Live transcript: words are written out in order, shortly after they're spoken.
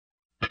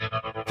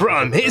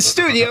from his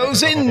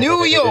studios in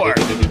New York.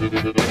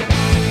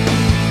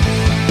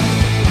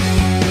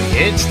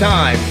 It's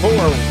time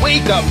for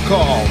Wake Up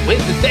Call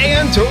with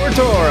Dan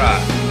Tortora,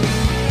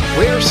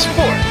 where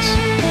sports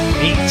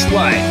meets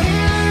life.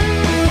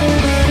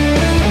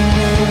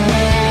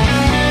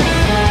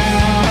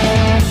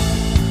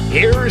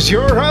 Here's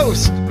your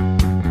host,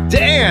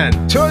 Dan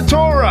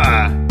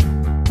Tortora.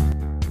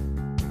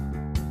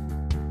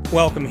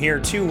 Welcome here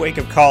to Wake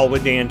Up Call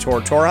with Dan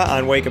Tortora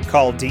on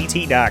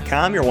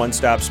wakeupcalldt.com, your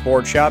one-stop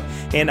sports shop,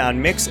 and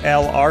on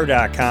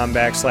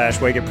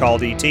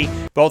mixlr.com/wakeupcalldt.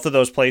 Both of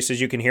those places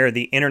you can hear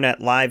the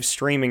internet live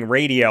streaming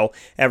radio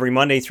every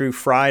Monday through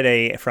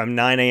Friday from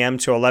 9 a.m.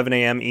 to 11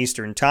 a.m.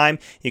 Eastern Time.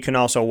 You can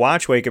also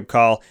watch Wake Up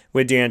Call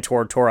with Dan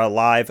Tortora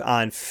live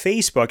on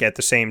Facebook at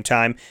the same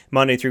time,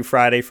 Monday through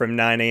Friday from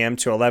 9 a.m.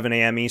 to 11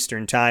 a.m.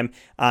 Eastern Time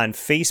on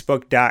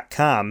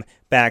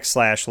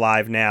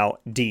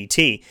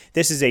facebook.com/livenowdt.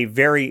 This is a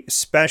very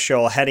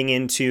special heading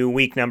into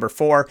week number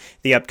 4,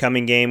 the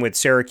upcoming game with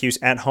Syracuse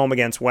at home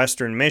against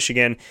Western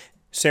Michigan.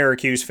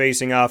 Syracuse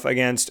facing off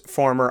against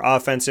former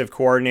offensive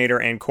coordinator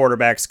and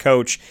quarterbacks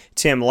coach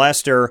Tim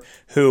Lester,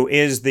 who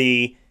is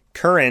the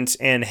current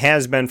and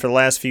has been for the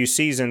last few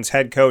seasons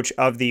head coach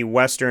of the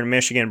Western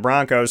Michigan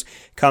Broncos,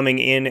 coming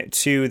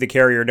into the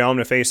Carrier Dome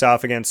to face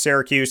off against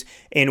Syracuse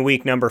in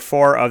week number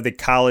 4 of the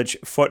college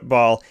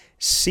football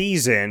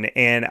season.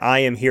 And I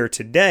am here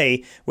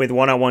today with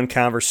one-on-one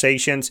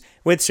conversations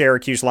with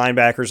Syracuse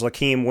linebackers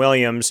Lakeem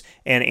Williams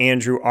and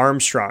Andrew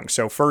Armstrong.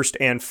 So first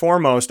and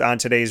foremost on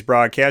today's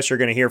broadcast, you're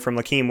going to hear from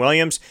Lakeem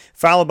Williams,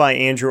 followed by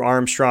Andrew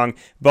Armstrong,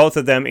 both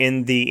of them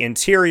in the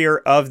interior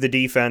of the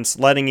defense,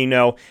 letting you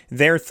know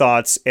their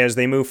thoughts as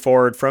they move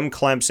forward from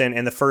Clemson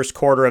in the first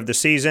quarter of the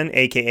season,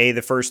 aka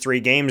the first 3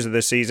 games of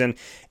the season,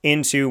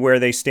 into where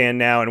they stand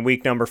now in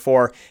week number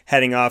 4,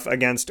 heading off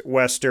against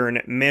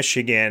Western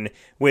Michigan,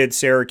 with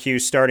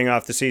Syracuse starting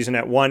off the season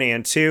at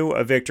 1-2,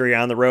 a victory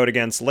on the road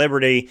against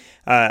Liberty,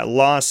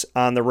 loss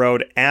on the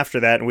road after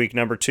that in week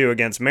number 2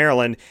 against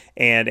Maryland,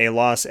 and a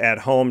loss at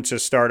home to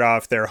start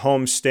off their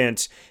home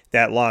stint,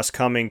 that loss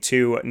coming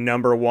to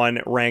number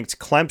 1 ranked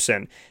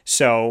Clemson.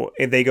 So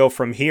if they go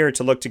from here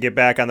to look to get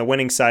back on the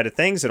winning side of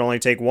things, it'll only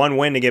take 1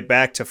 win to get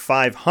back to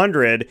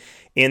 500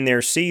 in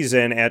their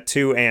season at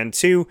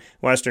 2-2.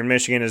 Western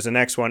Michigan is the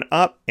next one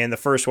up, and the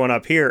first one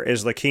up here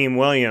is Lakeem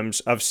Williams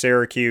of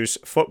Syracuse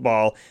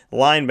football,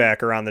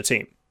 linebacker on the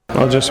team.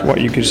 Well, just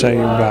what you could say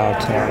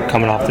about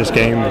coming off this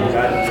game,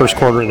 and first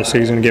quarter of the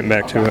season, getting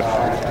back to it.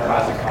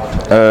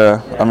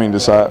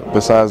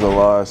 Besides the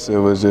loss, it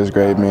was just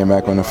great being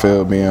back on the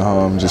field, being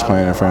home, just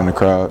playing in front of the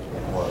crowd.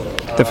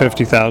 The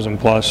 50,000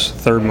 plus,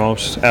 third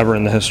most ever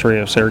in the history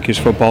of Syracuse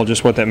football,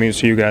 just what that means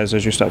to you guys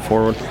as you step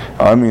forward.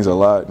 It means a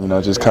lot,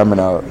 just coming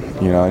out,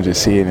 and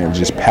just seeing it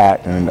just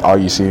packed, and all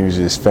you see is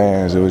just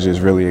fans. It was just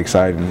really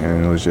exciting,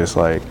 and it was just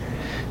like,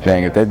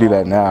 dang, if they do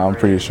that now, I'm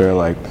pretty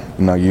sure,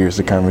 years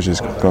to come, it's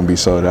just going to be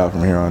sold out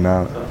from here on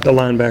out. The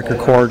linebacker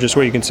core, just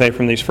what you can say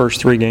from these first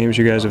 3 games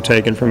you guys have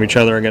taken from each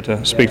other. I got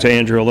to speak to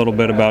Andrew a little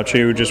bit about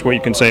you, just what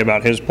you can say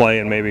about his play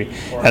and maybe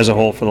as a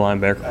whole for the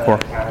linebacker core.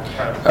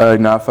 I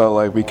felt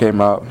like we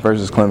came out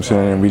versus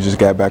Clemson and we just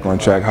got back on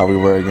track how we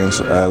were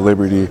against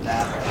Liberty.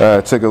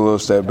 Took a little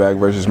step back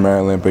versus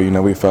Maryland, but,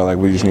 we felt like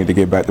we just need to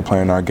get back to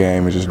playing our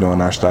game and just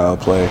doing our style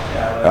of play.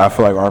 I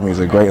feel like Army's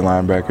a great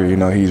linebacker.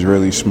 He's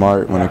really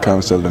smart when it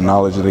comes to the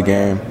knowledge of the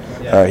game.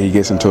 He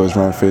gets into his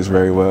run fits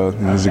very well,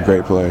 and he's a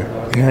great player.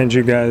 Behind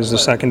you guys, the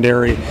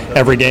secondary,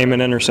 every game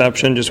an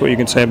interception, just what you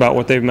can say about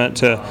what they've meant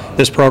to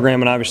this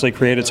program and obviously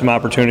created some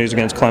opportunities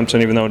against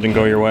Clemson even though it didn't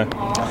go your way.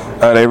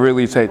 They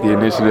really take the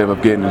initiative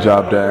of getting the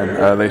job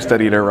done. They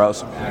study their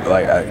routes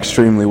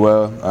extremely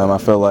well. I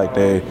feel like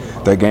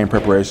their game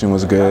preparation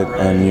was good,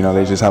 and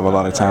they just have a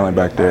lot of talent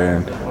back there,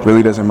 and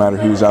really doesn't matter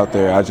who's out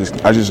there. I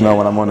just know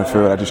when I'm on the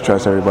field, I just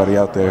trust everybody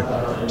out there,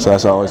 so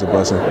that's always a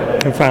blessing.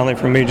 And finally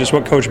from me, just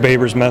what Coach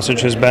Baber's message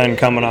has been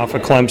coming off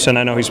of Clemson.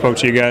 I know he spoke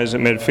to you guys at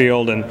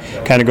midfield and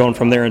kind of going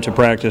from there into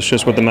practice,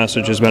 just what the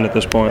message has been at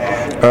this point.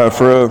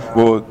 For real,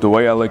 well, the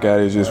way I look at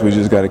it is we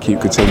just got to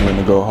keep continuing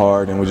to go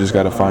hard, and we just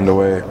got to find a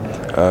way.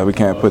 We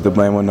can't put the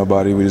blame on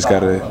nobody. We just got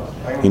to,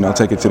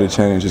 take it to the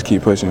chin and just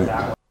keep pushing it.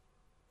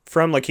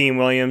 From Lakeem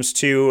Williams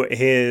to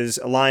his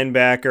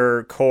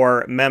linebacker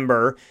core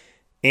member,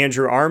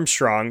 Andrew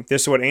Armstrong,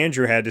 this is what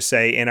Andrew had to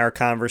say in our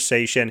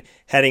conversation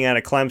heading out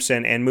of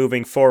Clemson and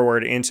moving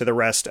forward into the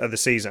rest of the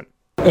season.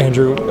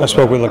 Andrew, I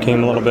spoke with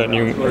Lakeem a little bit, and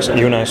you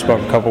and I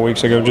spoke a couple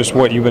weeks ago. Just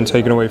what you've been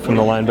taking away from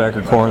the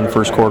linebacker core in the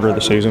first quarter of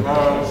the season.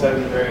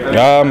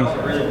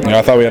 I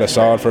thought we had a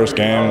solid first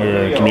game. We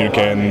were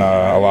communicating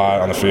a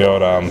lot on the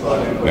field.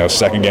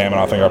 Second game, and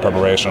I think our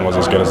preparation was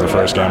as good as the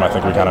first game. I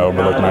think we kind of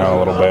overlooked Maryland a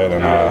little bit,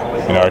 and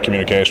our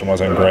communication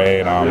wasn't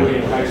great.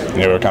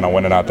 We were kind of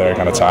winning out there,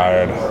 kind of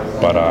tired,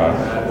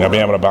 but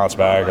being able to bounce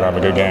back and have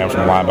a good game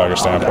from a linebacker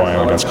standpoint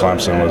against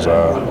Clemson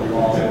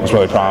was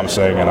really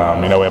promising.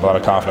 And we have a lot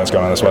of confidence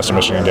going in this Western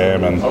Michigan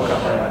game, and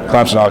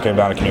Clemson all came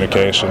down to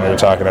communication. We were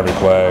talking every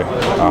play.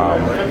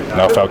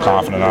 Felt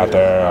confident out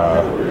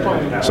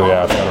there. So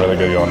yeah, I feel really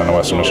good going going into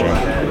Western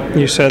Michigan.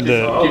 You said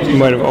that you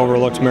might have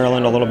overlooked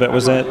Maryland a little bit.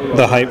 Was that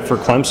the hype for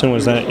Clemson?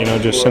 Was that,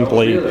 just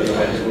simply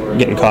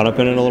getting caught up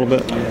in it a little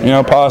bit?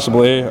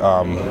 Possibly.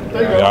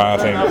 I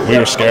think we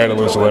were scared to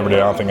lose to Liberty. I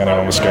don't think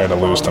anyone was scared to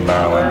lose to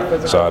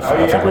Maryland. So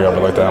I think we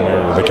overlooked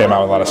them. They came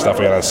out with a lot of stuff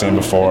we hadn't seen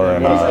before,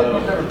 and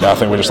I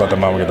think we just let the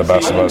moment get the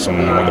best of us. And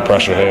when the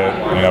pressure hit,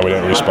 we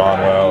didn't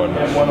respond well.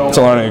 And it's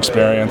a learning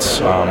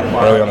experience.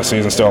 Early on the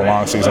season, still a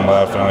long season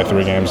left, only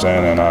 3 games in,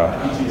 and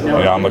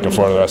I'm looking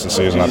forward to the rest of the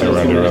season. I think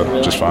we're going to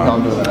do just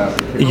fine.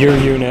 Your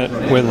unit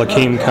with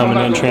Lakeem coming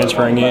in,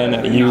 transferring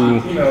in, you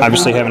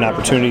obviously having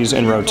opportunities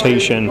in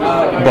rotation,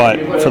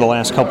 but for the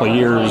last couple of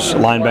years,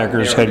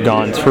 linebackers had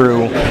gone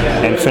through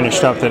and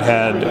finished up that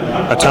had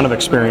a ton of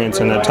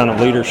experience and a ton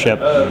of leadership.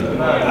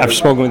 I've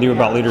spoken with you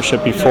about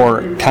leadership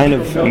before, kind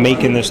of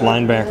making this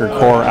linebacker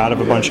core out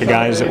of a bunch of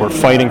guys that were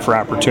fighting for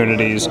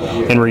opportunities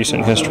in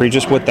recent history,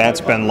 just what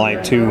that's been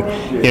like to,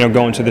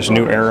 go into this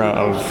new era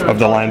of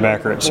the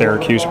linebacker at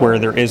Syracuse where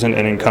there isn't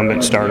an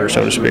incumbent starter,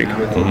 so to speak.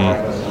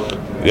 Mm-hmm.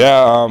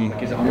 Yeah, we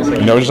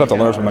just have to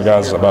learn from the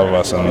guys above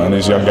us, and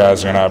these young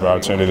guys are going to have an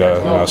opportunity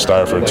to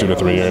start for 2 to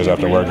 3 years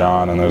after we're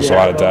gone, and there's a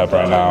lot of depth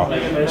right now.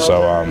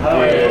 So,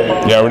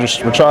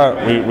 we're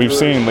trying. We've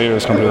seen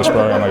leaders come through this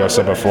program, like I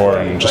said before,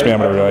 and just being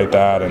able to relate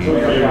that, and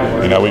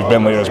we've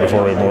been leaders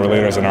before. We were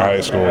leaders in our high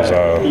schools.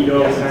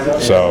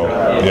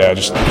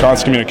 Just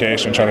constant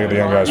communication, trying to get the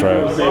young guys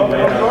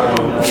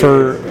right.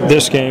 For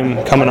this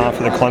game, coming off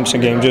of the Clemson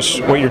game, just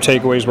what your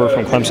takeaways were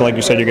from Clemson. Like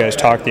you said, you guys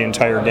talked the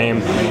entire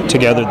game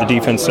together. The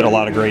defense did a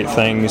lot of great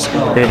things. We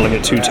were able to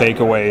get 2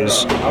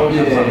 takeaways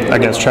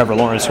against Trevor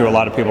Lawrence, who a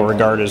lot of people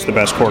regard as the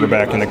best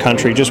quarterback in the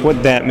country. Just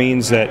what that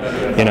means that,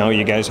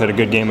 you guys had a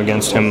good game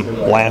against him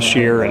last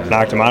year and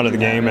knocked him out of the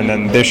game, and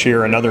then this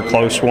year another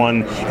close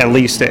one, at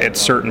least at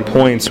certain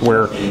points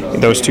where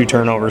those 2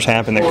 turnovers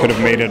happened that could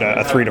have made it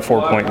a 3 to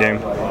 4 point game.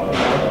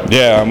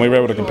 Yeah, we were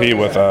able to compete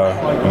with the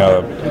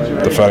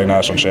defending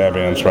national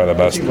champions, probably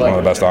one of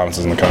the best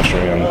offenses in the country,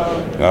 and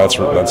that's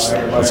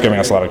giving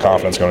us a lot of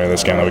confidence going into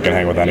this game that we can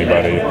hang with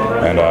anybody.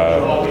 And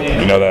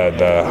that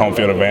the home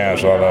field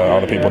advantage,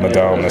 all the people in the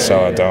dome, the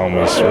sellout dome,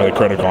 was really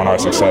critical in our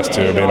success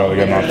too. Being able to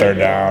get them on 3rd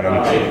down,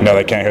 and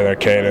they can't hear their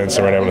cadence,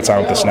 so we're able to time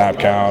with the snap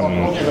count,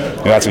 and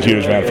that's a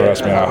huge advantage for us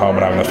being at home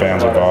and having the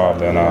fans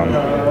involved. And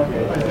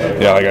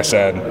like I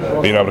said,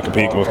 being able to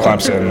compete with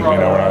Clemson,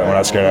 we're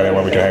not scared of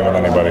anyone. We can hang with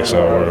anybody,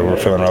 so we're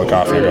feeling really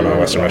confident going to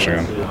Western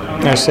Michigan.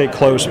 I say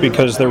close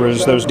because there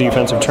was those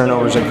defensive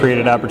turnovers that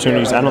created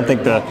opportunities. I don't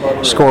think the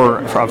score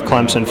of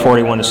Clemson,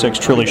 41-6,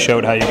 truly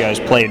showed how you guys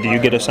played. Do you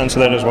get a sense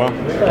of that as well?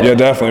 Yeah,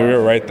 definitely. We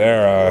were right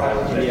there.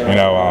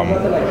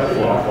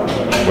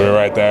 We were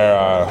right there.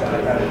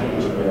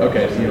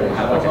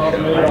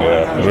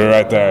 Yeah, we were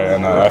right there,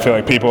 and I feel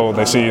like people,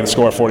 they see the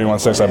score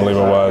 41-6, I believe it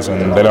was,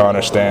 and they don't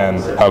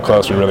understand how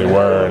close we really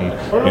were, and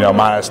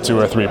minus 2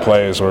 or 3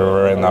 plays where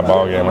we're in that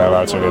ball game, we have an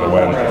opportunity to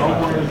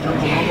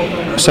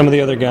win. Some of the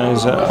other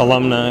guys,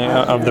 alumni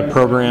of the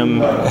program,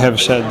 have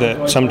said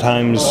that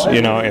sometimes,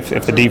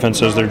 if the defense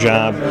does their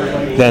job,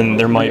 then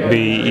there might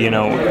be,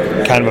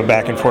 kind of a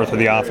back and forth with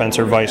the offense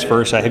or vice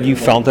versa. Have you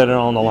felt that at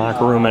all in the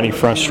locker room? Any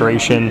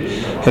frustration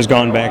has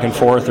gone back and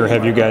forth, or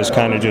have you guys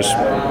kind of just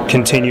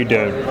continued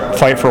to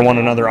fight for one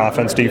another,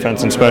 offense,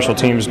 defense, and special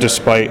teams,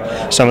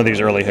 despite some of these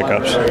early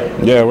hiccups?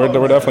 Yeah, we're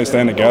definitely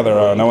staying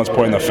together. No one's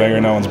pointing the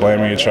finger, no one's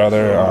blaming each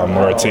other.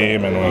 We're a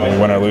team, and we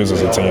win or lose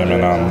as a team,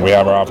 and we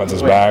have our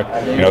offenses back.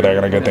 They're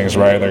going to get things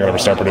right. They're going to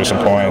start producing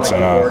points,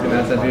 and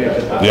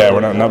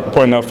we're not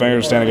pointing no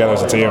fingers, staying together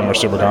as a team, and we're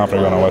super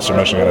confident going to Western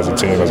Michigan as a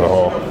team as a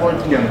whole.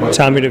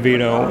 Tommy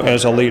DeVito,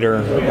 as a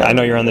leader, I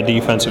know you're on the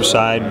defensive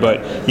side,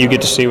 but you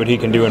get to see what he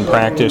can do in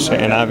practice,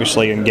 and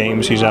obviously in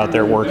games he's out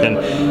there working.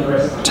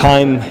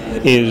 Time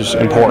is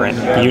important.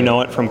 You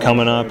know it from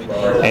coming up,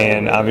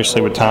 and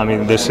obviously with Tommy,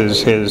 this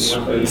is his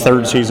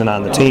 3rd season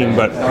on the team,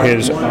 but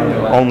his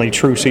only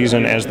true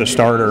season as the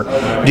starter.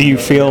 Do you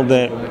feel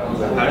that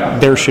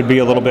there should be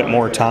a little bit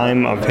more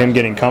time of him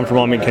getting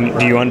comfortable? I mean,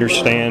 do you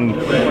understand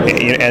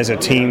as a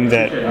team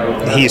that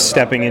he's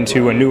stepping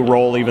into a new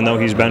role even though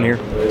he's been here?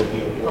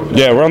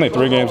 Yeah, we're only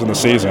 3 games in the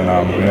season.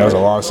 There's a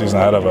long season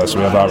ahead of us.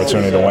 We have the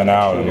opportunity to win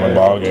out and win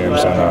ball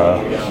games.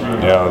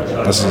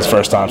 And this is his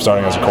first time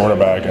starting as a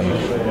quarterback, and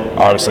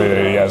obviously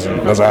he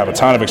doesn't have a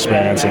ton of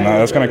experience, and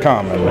that's going to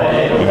come.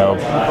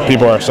 And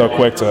people are so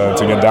quick to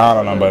get down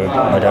on him, but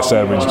like I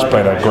said, we just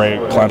played a great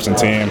Clemson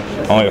team.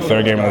 Only the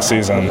 3rd game of the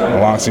season, a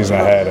long season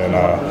ahead,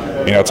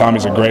 and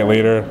Tommy's a great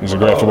leader. He's a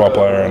great football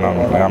player, and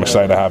I'm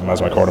excited to have him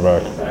as my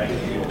quarterback.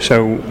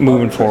 So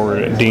moving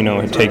forward, Dino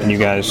had taken you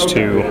guys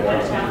to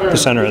the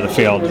center of the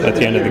field at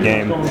the end of the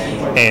game,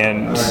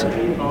 and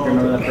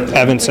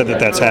Evan said that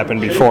that's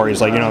happened before.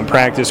 He's like, in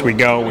practice we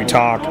go, we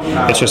talk,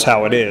 it's just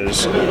how it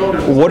is.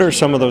 What are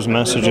some of those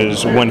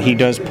messages when he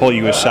does pull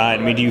you aside?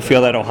 I mean, do you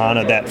feel that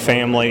Ohana, that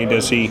family,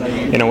 does he,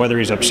 whether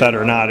he's upset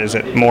or not, is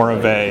it more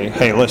of a,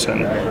 hey,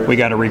 listen, we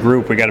got to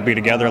regroup, we got to be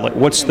together? Like,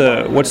 what's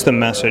the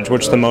message,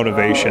 what's the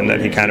motivation that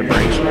he kind of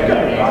brings?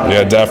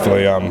 Yeah,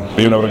 definitely.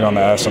 Being able to go on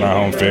the S in our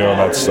home field,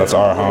 that's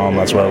our home,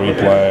 that's where we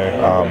play.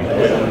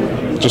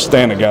 just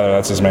staying together.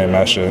 That's his main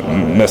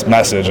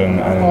message, and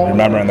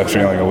remembering the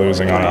feeling of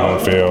losing on our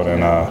home field.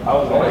 And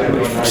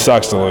it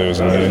sucks to lose,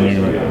 and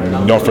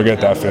you don't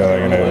forget that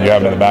feeling, and you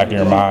have it in the back of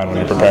your mind when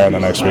you're preparing the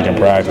next week in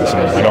practice,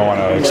 and you don't want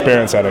to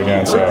experience that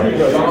again. So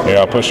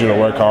it'll push you to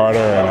work harder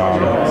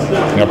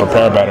and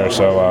prepare better.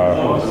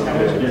 So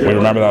we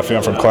remember that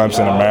feeling from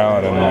Clemson and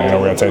Maryland, and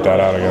we're going to take that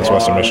out against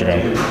Western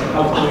Michigan.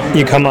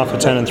 You come off a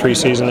 10-3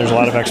 season. There's a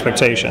lot of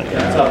expectation.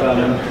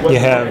 You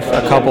have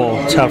a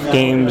couple tough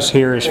games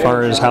here as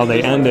far as how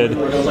they ended.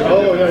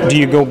 Do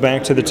you go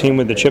back to the team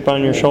with the chip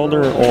on your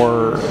shoulder,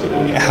 or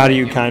how do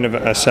you kind of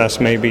assess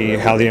maybe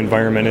how the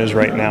environment is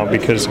right now?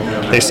 Because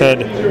they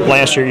said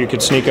last year you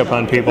could sneak up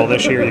on people,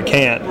 this year you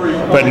can't,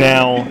 but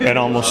now it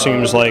almost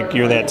seems like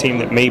you're that team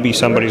that maybe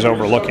somebody's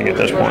overlooking at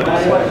this point.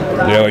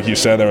 Yeah, like you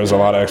said, there was a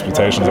lot of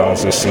expectations on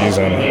us this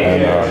season,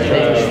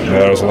 and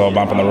there was a little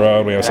bump in the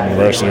road. We have some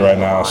adversity right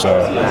now,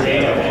 so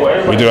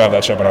we do have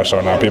that chip on our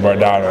shoulder now. People are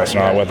doubting us,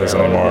 not with us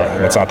anymore.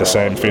 And it's not the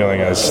same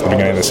feeling as the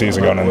beginning of the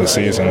season going into the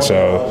season,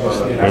 so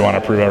we want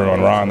to prove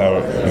everyone wrong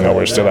that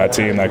we're still that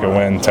team that can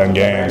win 10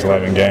 games,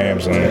 11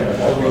 games, and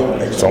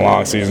it's a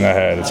long season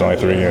ahead. It's only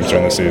 3 games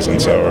during the season,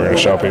 so we're going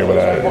to show people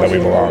that we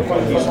belong.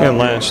 And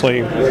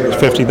lastly,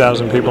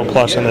 50,000 people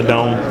plus in the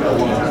Dome.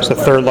 It's the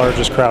third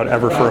largest crowd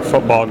ever for a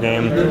football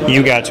game.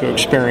 You got to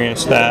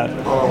experience that.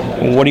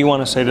 What do you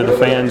want to say to the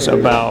fans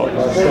about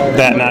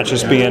that not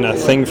just being a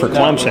thing for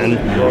Clemson,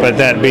 but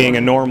that being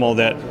a normal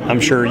that I'm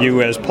sure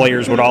you as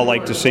players would all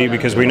like to see,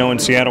 because we know in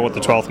Seattle what the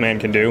 12th man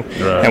can do,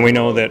 right. And we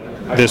know that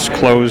this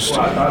closed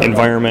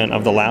environment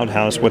of the Loud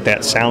House, what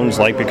that sounds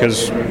like,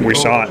 because we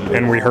saw it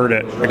and we heard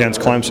it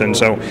against Clemson.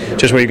 So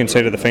just what you can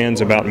say to the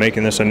fans about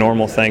making this a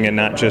normal thing and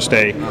not just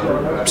a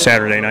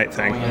Saturday night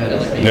thing.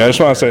 Yeah, I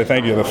just want to say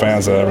thank you to the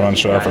fans that everyone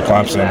showed up for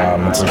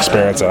Clemson. It's an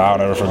experience that I'll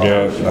never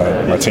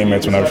forget, my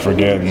teammates will never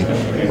forget, and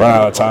running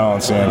out of the tunnel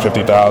and seeing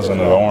 50,000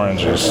 of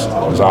orange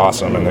was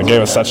awesome, and it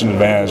gave us such an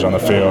advantage on the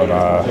field.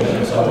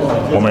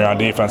 When we were on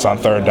defense on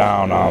third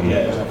down,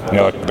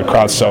 the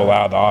crowd's so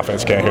loud, the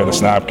offense can't hear the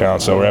snap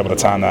count, so we're able to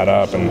time that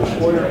up, and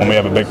when we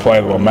have a big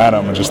play, the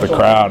momentum and just the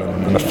crowd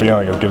and the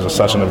feeling, it gives us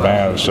such an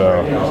advantage.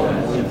 So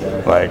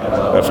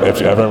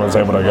if everyone's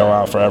able to go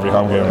out for every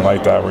home game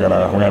like that, we're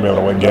gonna be able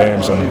to win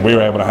games. And we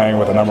were able to hang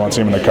with the number 1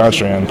 team in the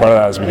country, and part of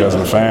that is because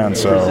of the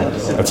fans. So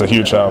it's a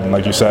huge help. And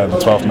like you said, the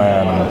 12th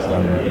man,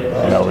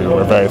 and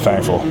we're very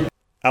thankful.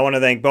 I want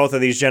to thank both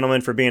of these gentlemen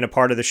for being a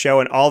part of the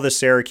show, and all the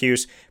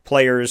Syracuse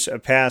players,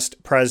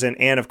 past, present,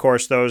 and of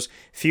course those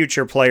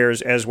future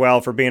players as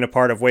well, for being a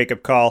part of Wake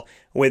Up Call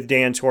with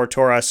Dan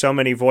Tortora. So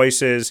many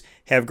voices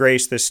have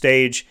graced the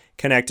stage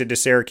connected to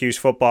Syracuse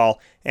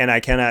football, and I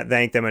cannot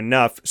thank them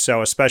enough.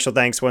 So a special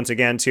thanks once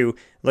again to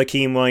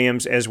Lakeem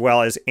Williams as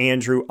well as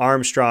Andrew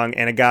Armstrong,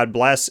 and a God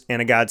bless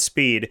and a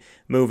Godspeed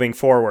moving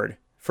forward.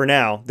 For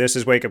now, this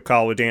is Wake Up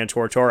Call with Dan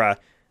Tortora.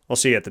 We'll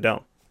see you at the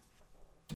Dome.